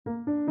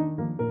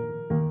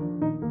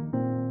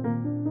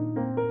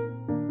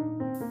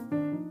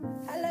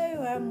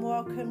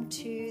welcome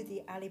to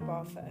the Ali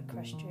Barfoot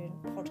Equestrian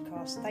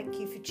Podcast. Thank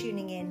you for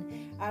tuning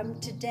in.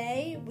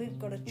 Today we've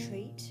got a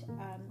treat.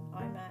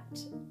 I'm at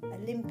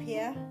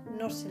Olympia,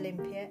 not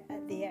Olympia,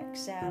 at the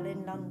Excel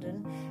in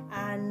London,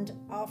 and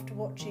after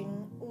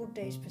watching all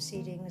day's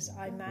proceedings,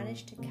 I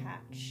managed to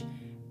catch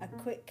a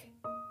quick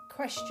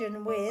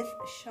question with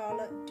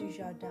Charlotte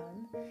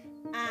Dujardin,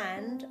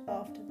 and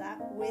after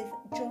that with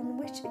John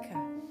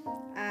Whittaker.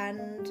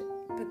 And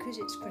because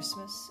it's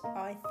Christmas,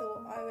 I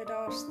thought I would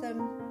ask them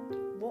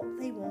what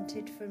they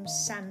wanted from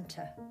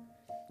Santa.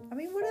 I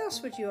mean, what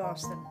else would you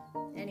ask them?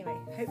 Anyway,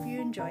 hope you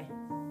enjoy.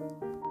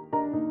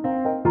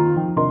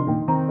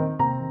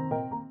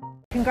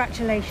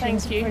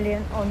 Congratulations, Thank you.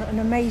 Brilliant, on an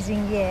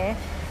amazing year.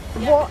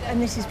 What, and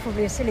this is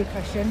probably a silly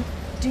question,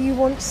 do you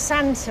want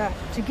Santa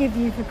to give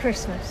you for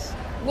Christmas?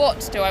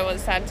 What do I want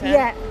Santa?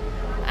 Yeah.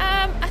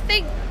 I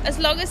think as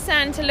long as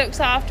Santa looks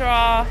after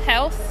our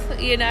health,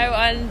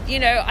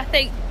 I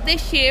think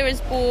this year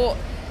has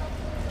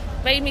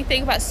made me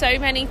think about so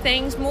many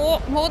things,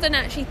 more than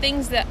actually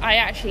things that I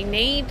actually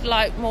need,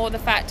 like more the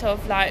fact of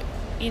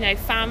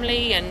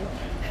family and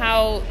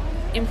how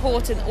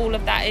important all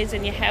of that is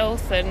in your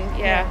health, and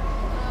yeah.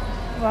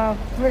 Wow,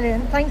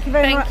 brilliant. Thank you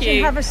very much. Thank you.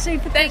 And have a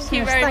super Christmas. Thank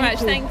you very much.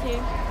 Thank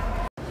you.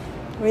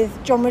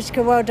 With John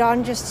Whittaker, well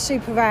done, just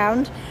super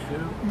round.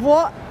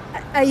 What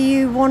are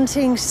you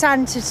wanting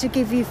Santa to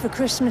give you for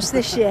Christmas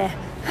this year?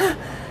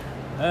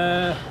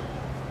 I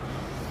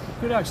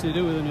could actually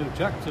do with a new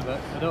tractor,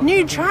 but I don't.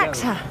 New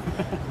tractor?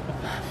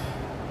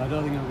 I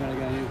don't think I'm going to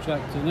get a new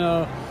tractor.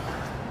 No.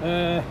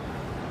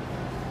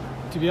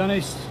 To be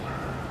honest,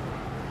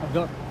 I've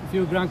got a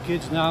few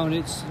grandkids now, and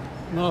it's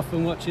more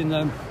fun watching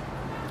them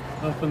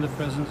open the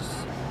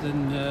presents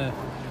than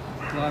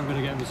what I'm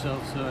going to get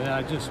myself. So yeah,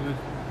 I just would.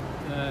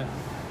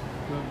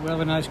 We'll have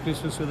a nice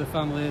Christmas with the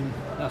family, and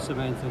that's the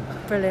main thing.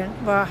 Brilliant.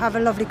 Well, have a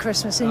lovely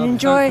Christmas and I'll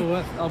enjoy.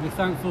 I'll be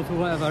thankful for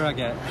whatever I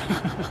get.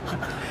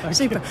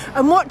 Super.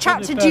 And what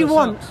tractor do you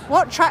want? Socks.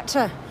 What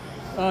tractor?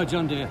 Oh,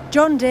 John Deere.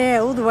 John Deere,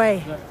 all the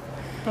way. Yeah,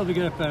 probably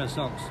get a pair of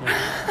socks. So.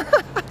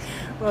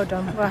 Well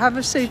done. Well, have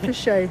a super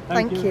show.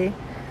 Thank you.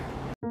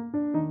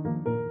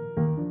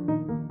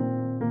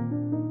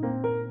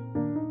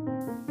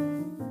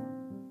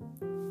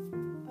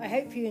 I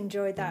hope you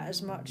enjoyed that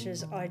as much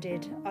as I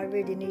did. I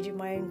really needed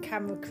my own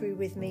camera crew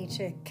with me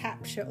to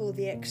capture all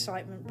the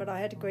excitement, but I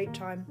had a great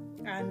time,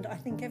 and I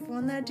think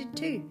everyone there did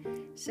too.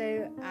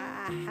 So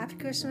happy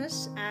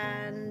Christmas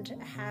and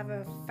have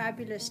a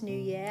fabulous new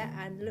year,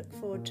 and look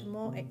forward to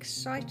more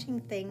exciting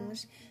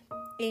things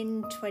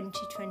in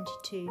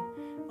 2022.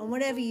 And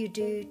whatever you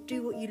do,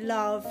 do what you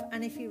love,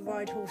 and if you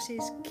ride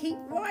horses, keep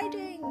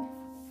riding.